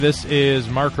This is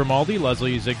Mark Grimaldi,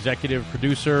 Leslie's executive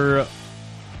producer,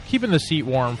 keeping the seat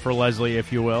warm for Leslie,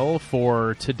 if you will,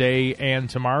 for today and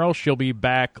tomorrow. She'll be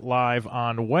back live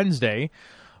on Wednesday.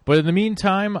 But in the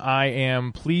meantime, I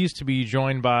am pleased to be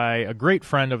joined by a great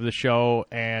friend of the show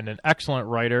and an excellent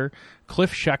writer,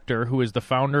 Cliff Schechter, who is the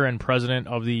founder and president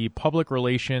of the public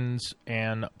relations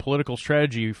and political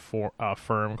strategy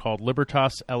firm called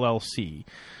Libertas LLC.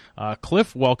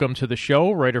 Cliff, welcome to the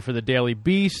show, writer for the Daily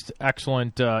Beast,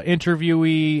 excellent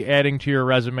interviewee, adding to your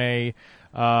resume,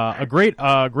 a great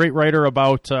writer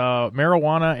about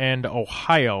marijuana and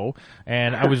Ohio.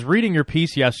 And I was reading your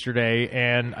piece yesterday,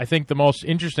 and I think the most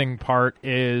interesting part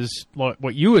is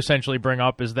what you essentially bring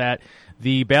up is that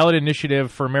the ballot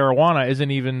initiative for marijuana isn't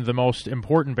even the most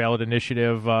important ballot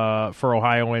initiative for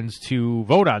Ohioans to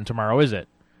vote on tomorrow, is it?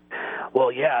 Well,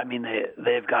 yeah, I mean,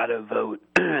 they've got to vote.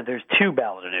 There's two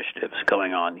ballot initiatives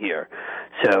going on here.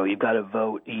 So you've got to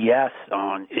vote yes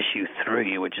on issue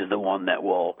 3, which is the one that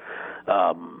will,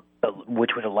 which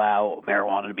would allow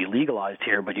marijuana to be legalized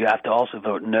here, but you have to also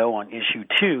vote no on issue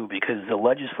 2 because the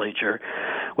legislature,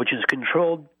 which is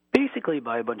controlled basically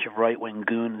by a bunch of right-wing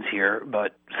goons here,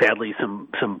 but sadly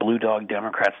some blue dog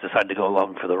Democrats decided to go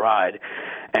along for the ride.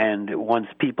 And once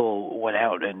people went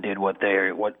out and did what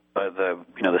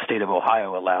the state of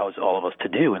Ohio allows all of us to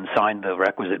do and signed the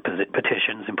requisite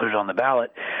petitions and put it on the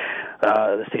ballot,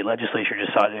 the state legislature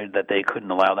decided that they couldn't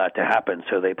allow that to happen,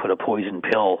 so they put a poison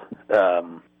pill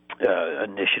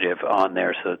initiative on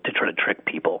there to try to trick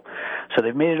people. So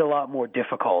they've made it a lot more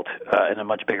difficult and a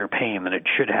much bigger pain than it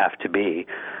should have to be.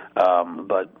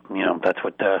 But that's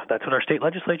what our state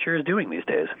legislature is doing these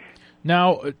days.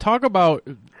 Now, talk about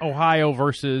Ohio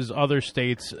versus other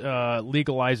states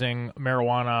legalizing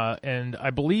marijuana, and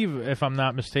I believe, if I'm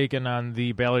not mistaken, on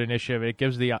the ballot initiative, it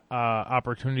gives the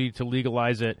opportunity to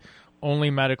legalize it only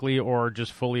medically or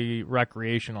just fully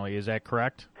recreationally. Is that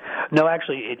correct? No,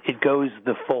 actually, it goes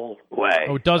the full way.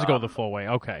 Oh, it does go the full way.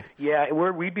 Okay. Yeah,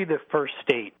 we'd be the first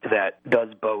state that does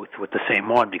both with the same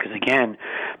one because, again,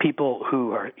 people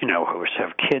who are, who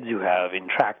have kids who have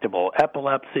intractable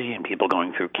epilepsy and people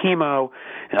going through chemo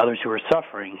and others who are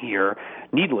suffering here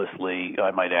needlessly,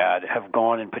 I might add, have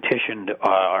gone and petitioned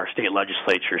our state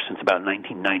legislature since about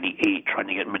 1998 trying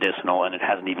to get medicinal, and it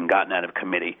hasn't even gotten out of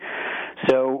committee.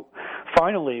 So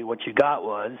finally, what you got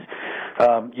was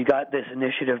you got this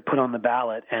initiative put on the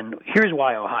ballot, and here's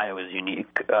why Ohio is unique.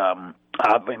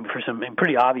 For some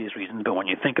pretty obvious reasons, but when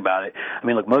you think about it, I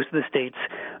mean, look, most of the states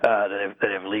that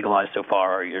have legalized so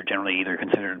far are generally either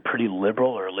considered pretty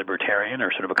liberal or libertarian,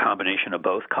 or sort of a combination of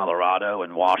both. Colorado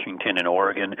and Washington and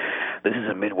Oregon. This is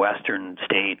a Midwestern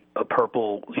state, a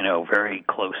purple, very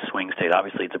close swing state.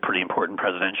 Obviously, it's a pretty important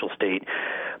presidential state,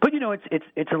 but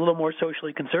it's a little more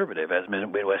socially conservative, as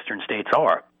Midwestern states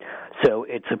are. So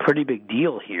it's a pretty big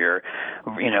deal here,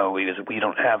 because we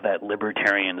don't have that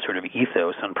libertarian sort of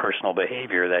ethos on personal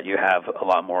behavior that you have a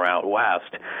lot more out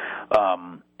west.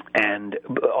 And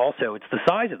also, it's the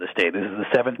size of the state. This is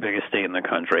the 7th biggest state in the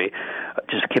country.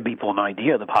 Just to give people an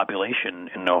idea, the population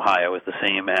in Ohio is the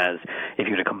same as if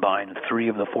you were to combine 3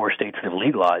 of the 4 states that have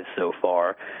legalized so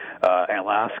far,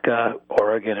 Alaska,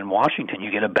 Oregon, and Washington.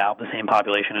 You get about the same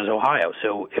population as Ohio.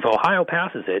 So if Ohio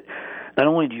passes it, not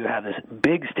only do you have this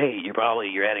big state, you're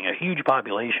adding a huge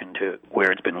population to where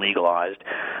it's been legalized,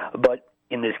 but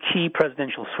in this key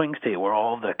presidential swing state where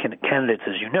all the candidates,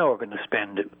 as you know, are going to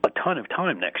spend a ton of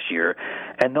time next year,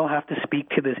 and they'll have to speak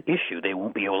to this issue. They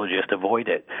won't be able to just avoid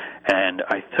it. And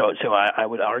I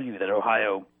would argue that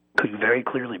Ohio could very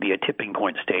clearly be a tipping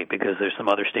point state because there's some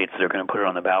other states that are going to put it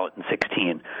on the ballot in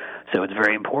 2016. So it's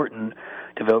very important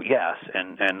to vote yes,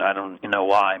 and I don't know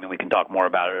why. I mean, we can talk more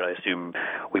about it. I assume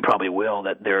we probably will,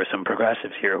 that there are some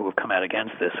progressives here who have come out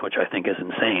against this, which I think is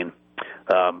insane.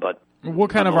 But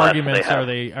what kind of arguments are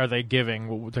they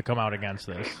giving to come out against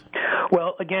this?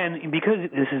 Well, again, because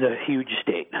this is a huge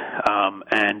state,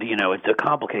 and it's a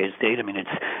complicated state. I mean, it's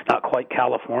not quite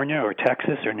California or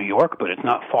Texas or New York, but it's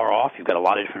not far off. You've got a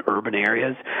lot of different urban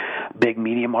areas, big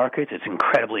media markets. It's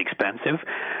incredibly expensive.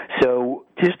 So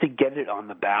just to get it on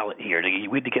the ballot here,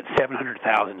 we had to get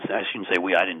 700,000. I shouldn't say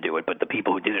I didn't do it, but the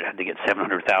people who did it had to get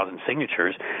 700,000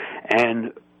 signatures,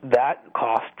 and that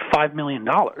cost $5 million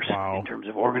Wow. in terms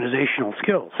of organizational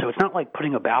skills. So it's not like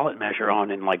putting a ballot measure on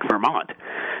in like Vermont.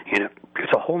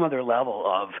 It's a whole other level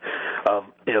of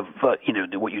what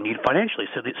you need financially.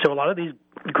 So a lot of these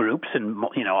groups, and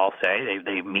I'll say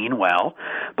they mean well,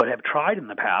 but have tried in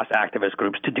the past, activist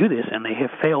groups, to do this, and they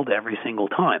have failed every single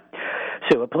time.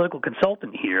 So a political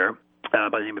consultant here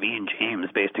by the name of Ian James,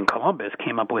 based in Columbus,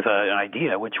 came up with an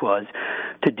idea, which was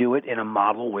to do it in a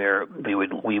model where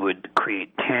we would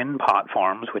create 10 pot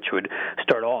farms, which would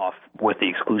start off with the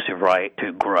exclusive right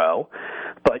to grow,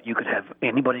 but you could have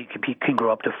anybody can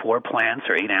grow up to 4 plants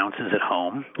or 8 ounces at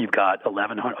home. You've got up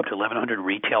to 1,100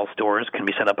 retail stores can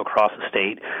be set up across the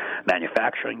state,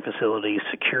 manufacturing facilities,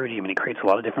 security. I mean, it creates a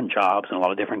lot of different jobs and a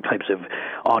lot of different types of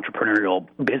entrepreneurial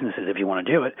businesses if you want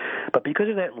to do it. But because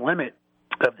of that limit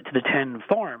to the 10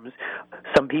 farms,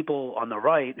 some people on the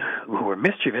right who were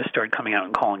mischievous started coming out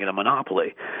and calling it a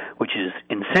monopoly, which is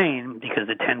insane because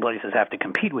the 10 places have to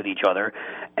compete with each other.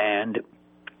 And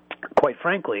quite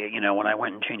frankly, when I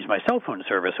went and changed my cell phone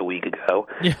service a week ago,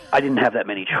 I didn't have that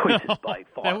many choices by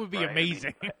far. That would be right?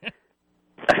 amazing.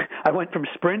 I went from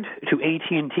Sprint to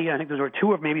AT&T. I think those were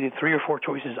 2 of maybe the 3 or 4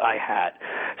 choices I had.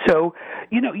 So,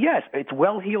 yes, it's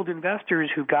well-heeled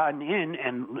investors who've gotten in,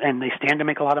 and they stand to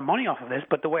make a lot of money off of this.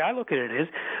 But the way I look at it is,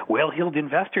 well-heeled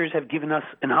investors have given us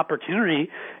an opportunity.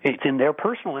 It's in their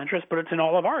personal interest, but it's in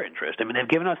all of our interest. I mean, they've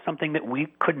given us something that we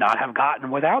could not have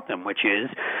gotten without them, which is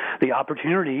the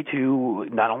opportunity to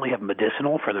not only have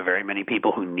medicinal for the very many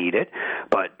people who need it,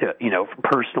 but for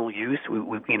personal use,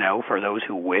 for those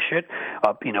who wish it.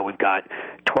 We've got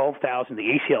 12,000.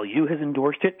 The ACLU has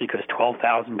endorsed it because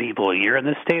 12,000 people a year in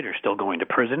this state are still going to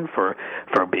prison for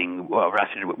being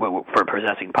arrested for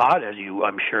possessing pot, as you,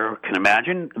 I'm sure, can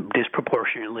imagine,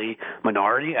 disproportionately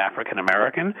minority, African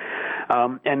American.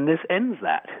 And this ends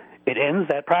that. It ends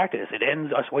that practice. It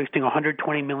ends us wasting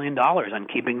 $120 million on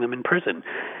keeping them in prison.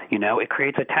 It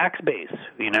creates a tax base.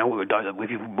 If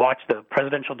you've watched the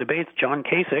presidential debates, John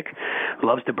Kasich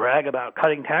loves to brag about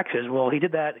cutting taxes. Well, he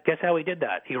did that. Guess how he did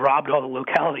that? He robbed all the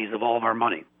localities of all of our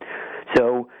money.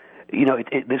 So,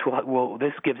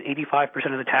 this gives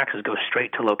 85% of the taxes go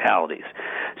straight to localities.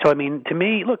 So, I mean, to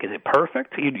me, look, is it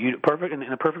perfect? Perfect in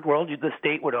a perfect world, the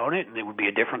state would own it, and it would be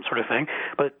a different sort of thing.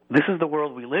 But this is the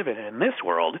world we live in. And in this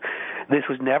world, this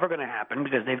was never going to happen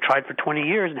because they've tried for 20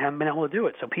 years and haven't been able to do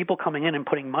it. So people coming in and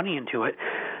putting money into it,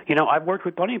 I've worked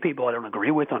with plenty of people I don't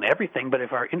agree with on everything, but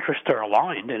if our interests are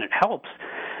aligned and it helps,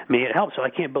 it helps. So I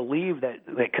can't believe that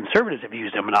conservatives have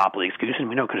used a monopoly excuse, and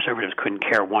we know conservatives couldn't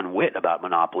care one whit about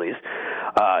monopolies.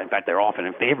 In fact, they're often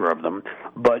in favor of them.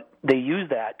 But they use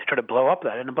that to try to blow up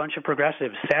that, and a bunch of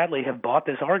progressives sadly have bought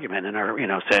this argument and are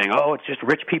saying, oh, it's just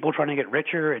rich people trying to get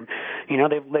richer, and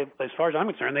they've as far as I'm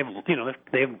concerned,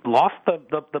 they've lost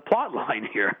the plot line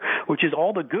here, which is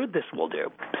all the good this will do.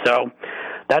 So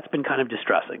that's been kind of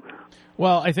distressing.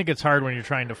 Well, I think it's hard when you're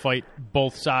trying to fight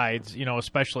both sides,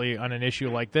 especially on an issue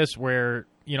like this where,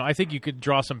 I think you could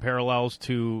draw some parallels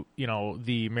to,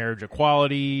 the marriage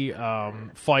equality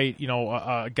fight.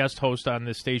 A guest host on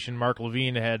this station, Mark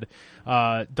Levine, had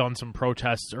done some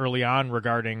protests early on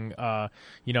regarding,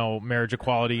 marriage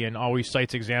equality, and always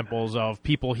cites examples of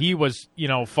people he was,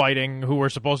 fighting who were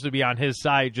supposed to be on his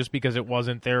side just because it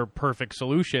wasn't their perfect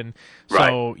solution. Right.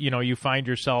 So, you find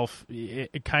yourself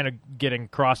kind of getting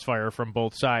crossfire from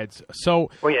both sides. So,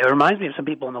 well, yeah, it reminds me of some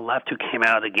people on the left who came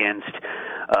out against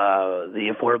the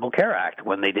Affordable Care Act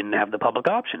when they didn't have the public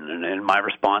option. And my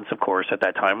response, of course, at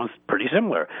that time was pretty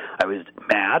similar. I was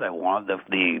mad. I wanted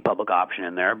the public option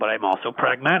in there, but I'm also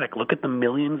pragmatic. Look at the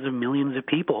millions and millions of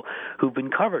people who've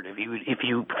been covered. If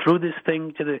you threw this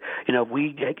thing to the,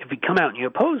 if we come out and you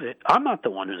oppose it, I'm not the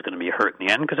one who's going to be hurt in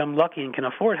the end because I'm lucky and can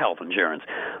afford health insurance.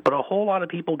 But a whole lot of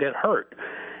people get hurt.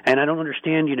 And I don't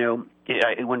understand,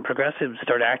 when progressives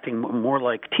start acting more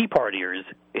like Tea Partiers,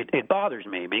 it bothers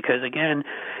me because, again,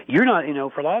 you're not,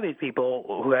 for a lot of these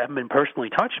people who haven't been personally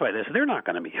touched by this, they're not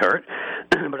going to be hurt.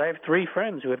 But I have 3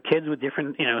 friends who have kids with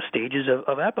different, stages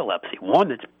of epilepsy. One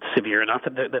that's severe enough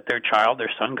that their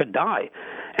son could die.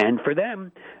 And for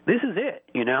them, this is it.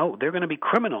 They're going to be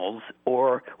criminals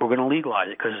or we're going to legalize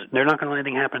it because they're not going to let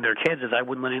anything happen to their kids as I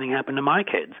wouldn't let anything happen to my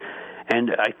kids.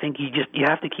 And I think you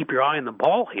have to keep your eye on the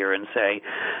ball here and say,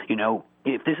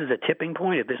 if this is a tipping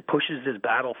point, if this pushes this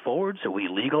battle forward so we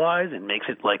legalize and makes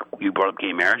it like you brought up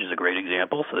gay marriage is a great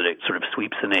example so that it sort of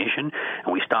sweeps the nation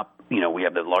and we stop, we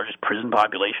have the largest prison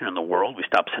population in the world. We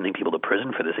stop sending people to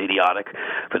prison for this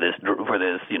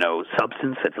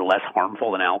substance that's less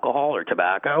harmful than alcohol or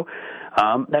tobacco.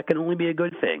 That can only be a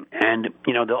good thing. And,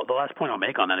 the last point I'll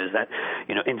make on that is that,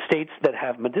 in states that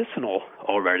have medicinal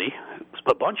already,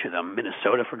 a bunch of them,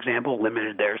 Minnesota, for example,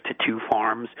 limited theirs to 2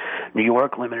 farms. New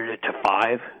York limited it to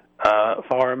 5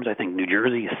 farms. I think New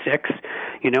Jersey is 6.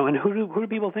 And who do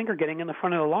people think are getting in the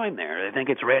front of the line there? They think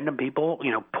it's random people,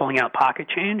 pulling out pocket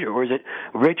change, or is it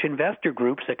rich investor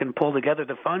groups that can pull together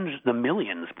the funds, the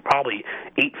millions, probably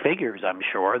 8 figures, I'm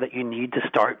sure, that you need to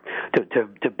start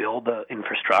to build the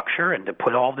infrastructure and to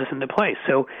put all this into place.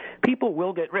 So people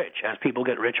will get rich, as people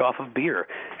get rich off of beer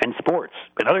and sports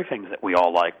and other things that we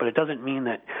all like. But it doesn't mean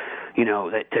that you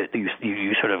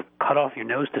sort of cut off your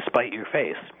nose to spite your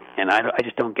face. And I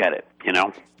just don't get it,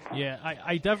 Yeah,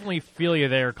 I definitely feel you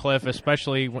there, Cliff,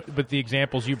 especially with the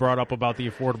examples you brought up about the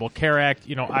Affordable Care Act.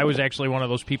 I was actually one of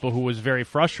those people who was very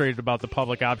frustrated about the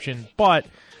public option. But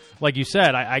like you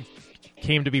said, I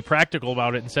came to be practical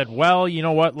about it and said, well, you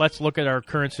know what, let's look at our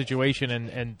current situation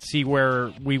and see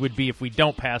where we would be if we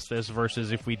don't pass this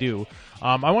versus if we do.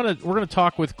 We're going to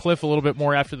talk with Cliff a little bit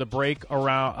more after the break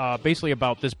around basically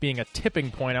about this being a tipping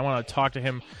point. I want to talk to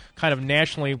him kind of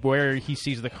nationally where he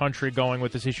sees the country going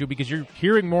with this issue, because you're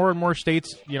hearing more and more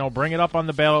states, bring it up on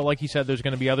the ballot. Like he said, there's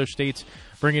going to be other states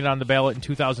bringing it on the ballot in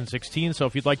 2016. So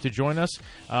if you'd like to join us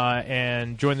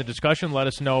and join the discussion, let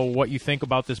us know what you think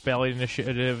about this ballot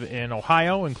initiative in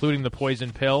Ohio, including the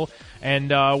poison pill,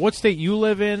 and what state you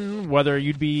live in, whether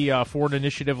you'd be for an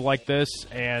initiative like this,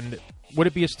 and would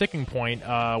it be a sticking point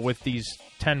with these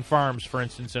 10 farms, for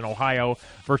instance, in Ohio,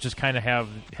 versus kind of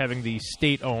having the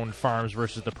state-owned farms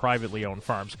versus the privately owned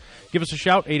farms? Give us a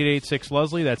shout,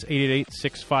 888-6-LESLIE. That's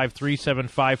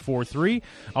 888-653-7543.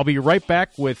 I'll be right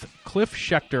back with Cliff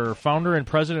Schechter, founder and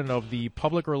president of the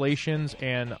public relations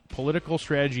and political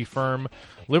strategy firm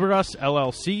Libertas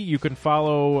LLC. You can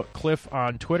follow Cliff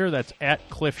on Twitter. That's at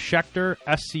Cliff Schechter,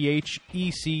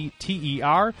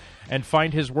 SCHECTER, and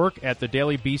find his work at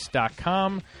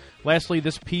thedailybeast.com. Lastly,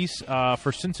 this piece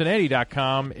for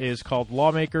Cincinnati.com is called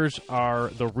Lawmakers Are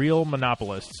the Real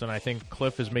Monopolists, and I think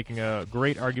Cliff is making a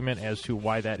great argument as to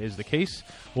why that is the case.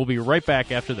 We'll be right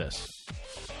back after this.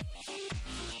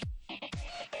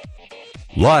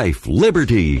 Life,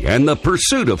 liberty, and the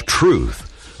pursuit of truth.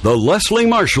 The Leslie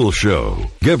Marshall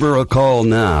Show. Give her a call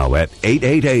now at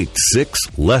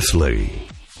 888-6-LESLIE.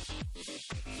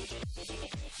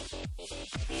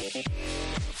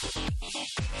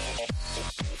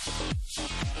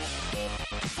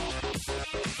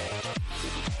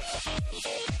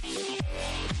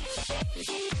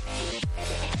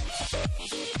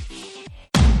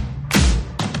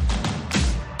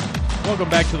 Welcome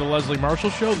back to the Leslie Marshall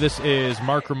Show. This is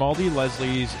Mark Grimaldi,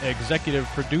 Leslie's executive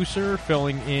producer,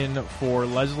 filling in for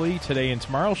Leslie today and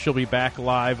tomorrow. She'll be back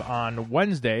live on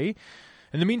Wednesday.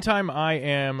 In the meantime, I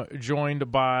am joined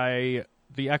by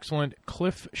the excellent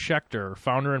Cliff Schechter,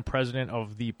 founder and president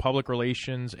of the public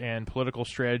relations and political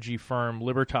strategy firm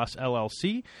Libertas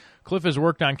LLC. Cliff has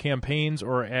worked on campaigns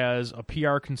or as a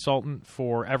PR consultant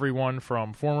for everyone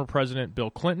from former President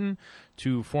Bill Clinton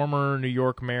to former New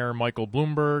York Mayor Michael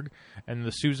Bloomberg and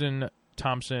the Susan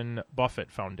Thompson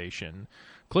Buffett Foundation.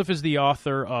 Cliff is the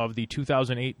author of the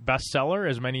 2008 bestseller,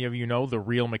 as many of you know, The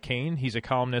Real McCain. He's a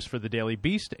columnist for the Daily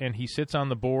Beast, and he sits on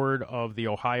the board of the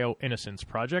Ohio Innocence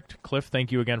Project. Cliff,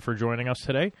 thank you again for joining us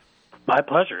today. My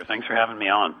pleasure. Thanks for having me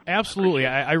on. Absolutely.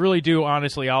 I really do,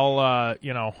 honestly. I'll,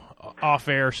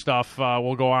 off-air stuff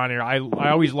will go on here. I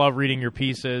always love reading your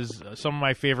pieces. Some of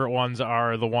my favorite ones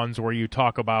are the ones where you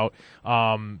talk about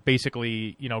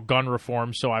basically, gun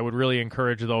reform. So I would really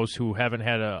encourage those who haven't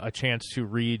had a chance to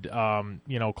read,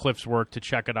 Cliff's work to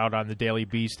check it out on the Daily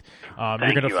Beast. You're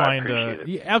going to find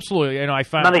absolutely. I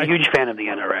found I'm not a huge fan of the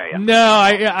NRA.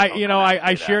 No,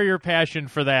 I share your passion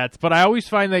for that, but I always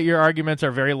find that your arguments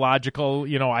are very logical.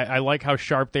 I like how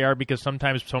sharp they are, because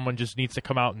sometimes someone just needs to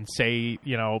come out and say,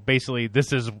 basically,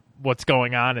 this is what's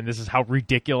going on and this is how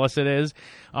ridiculous it is.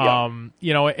 And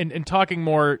talking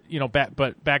more,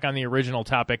 back on the original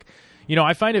topic,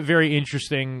 I find it very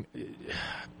interesting.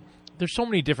 There's so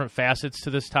many different facets to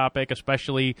this topic,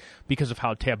 especially because of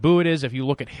how taboo it is. If you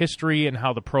look at history and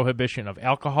how the prohibition of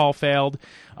alcohol failed,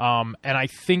 and I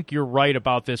think you're right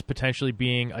about this potentially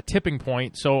being a tipping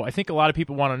point. So I think a lot of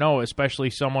people want to know,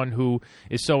 especially someone who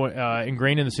is so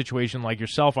ingrained in the situation like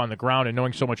yourself on the ground and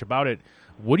knowing so much about it,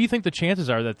 what do you think the chances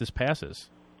are that this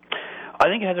passes? I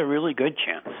think it has a really good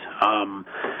chance.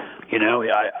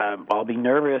 I'll be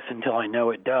nervous until I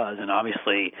know it does, and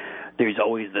obviously there's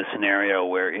always the scenario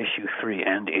where Issue 3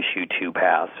 and Issue 2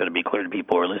 pass. So to be clear to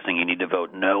people who are listening, you need to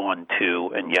vote no on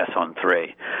 2 and yes on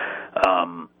 3.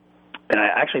 And I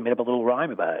actually made up a little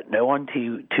rhyme about it. No on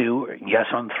 2, yes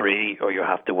on 3, or you'll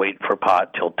have to wait for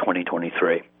pot till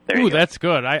 2023. Ooh, that's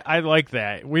good. I like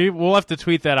that. We'll have to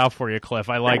tweet that out for you, Cliff.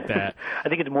 I like that. I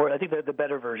think the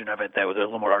better version of it that was a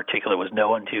little more articulate was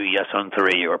no on 2, yes on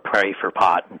 3, or pray for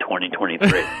pot in 2023.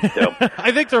 So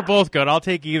I think they're both good. I'll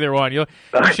take either one. You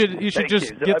should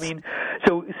just get.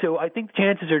 So I think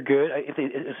chances are good.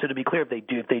 So to be clear,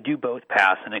 if they do both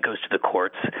pass and it goes to the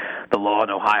courts, the law in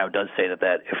Ohio does say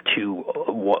that if 2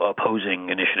 opposing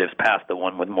initiatives pass, the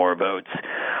one with more votes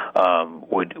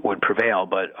would prevail.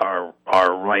 But our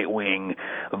right-wing,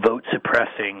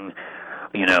 vote-suppressing,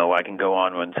 I can go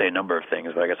on and say a number of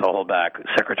things, but I guess I'll hold back.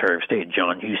 Secretary of State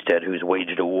John Husted, who's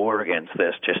waged a war against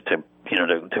this just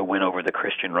to win over the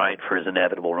Christian right for his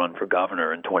inevitable run for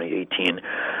governor in 2018,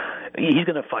 he's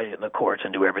going to fight it in the courts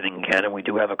and do everything he can, and we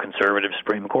do have a conservative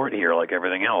Supreme Court here like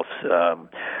everything else.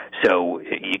 So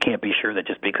you can't be sure that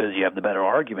just because you have the better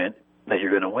argument that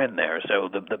you're going to win there. So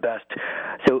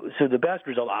the best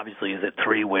result obviously is that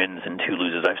 3 wins and 2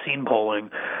 loses. I've seen polling.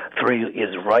 3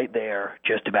 is right there,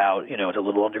 just about. It's a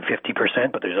little under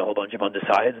 50%, but there's a whole bunch of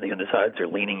undecideds. The undecideds are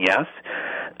leaning yes.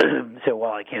 So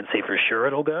while I can't say for sure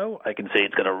it'll go, I can say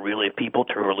it's going to really, if people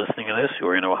who are listening to this who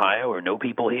are in Ohio or know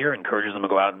people here, encourages them to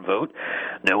go out and vote.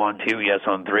 No on 2, yes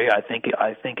on 3. I think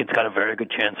it's got a very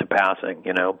good chance of passing.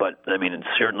 But I mean, it's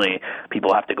certainly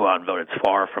people have to go out and vote. It's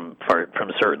far from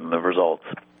certain the results.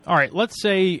 All right, let's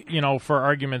say, for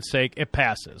argument's sake, it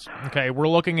passes. Okay, we're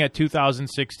looking at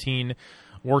 2016.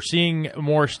 We're seeing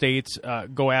more states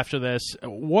go after this.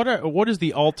 What is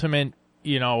the ultimate,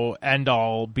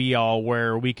 end-all, be-all,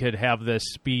 where we could have this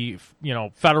be,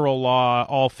 federal law,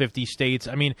 all 50 states?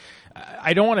 I mean,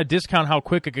 I don't want to discount how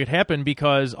quick it could happen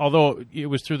because although it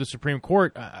was through the Supreme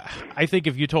Court, I think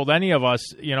if you told any of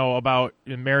us, about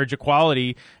marriage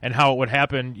equality and how it would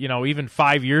happen, even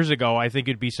 5 years ago, I think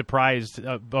you'd be surprised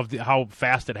of how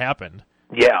fast it happened.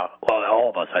 Yeah, well, all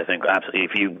of us, I think, absolutely.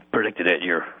 If you predicted it,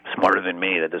 you're smarter than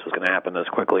me that this was going to happen this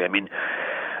quickly. I mean,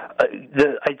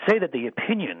 I'd say that the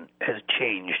opinion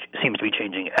seems to be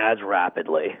changing as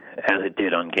rapidly as it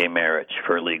did on gay marriage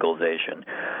for legalization.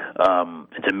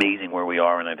 It's amazing where we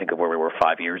are, and I think of where we were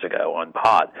 5 years ago on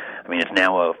pot. I mean, it's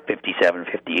now a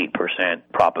 57-58%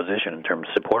 proposition in terms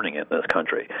of supporting it in this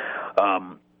country.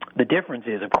 The difference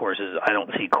is, of course, I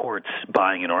don't see courts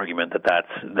buying an argument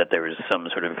that there is some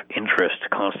sort of interest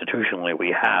constitutionally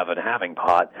we have in having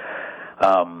pot.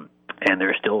 And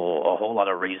there's still a whole lot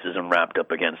of racism wrapped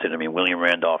up against it. I mean, William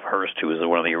Randolph Hearst, who was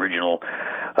one of the original,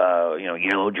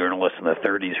 yellow journalists in the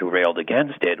 30s who railed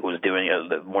against it, was doing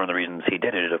it. One of the reasons he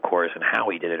did it, of course, and how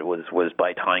he did it was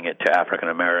by tying it to African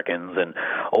Americans and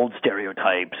old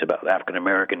stereotypes about African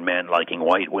American men liking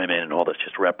white women and all this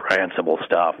just reprehensible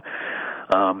stuff.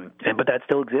 But that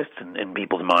still exists in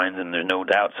people's minds, and there's no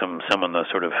doubt some on the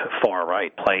sort of far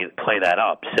right play that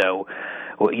up. So,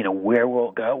 where will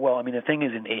it go? Well, I mean, the thing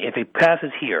is, if it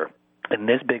passes here in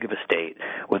this big of a state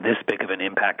with this big of an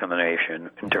impact on the nation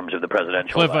in terms of the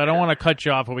presidential Cliff, election, I don't want to cut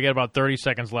you off, but we got about 30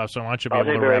 seconds left, so I want you to be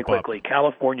able to very wrap quickly. up.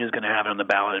 California is going to have it on the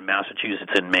ballot in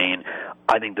Massachusetts and Maine.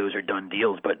 I think those are done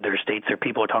deals, but there are states that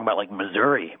people are talking about, like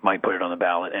Missouri might put it on the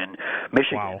ballot, and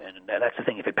Michigan. Wow. And that's the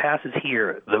thing. If it passes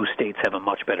here, those states have a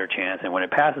much better chance, and when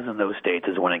it passes in those states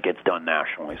is when it gets done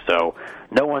nationally. So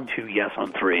no on 2, yes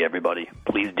on 3, everybody.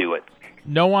 Please do it.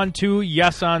 No on 2,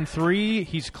 yes on 3.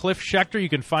 He's Cliff Schechter. You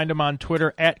can find him on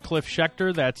Twitter at Cliff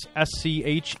Schechter. That's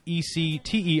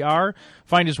SCHECTER.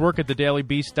 Find his work at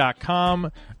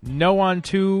thedailybeast.com. No on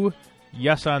 2,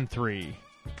 yes on 3.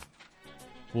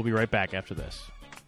 We'll be right back after this.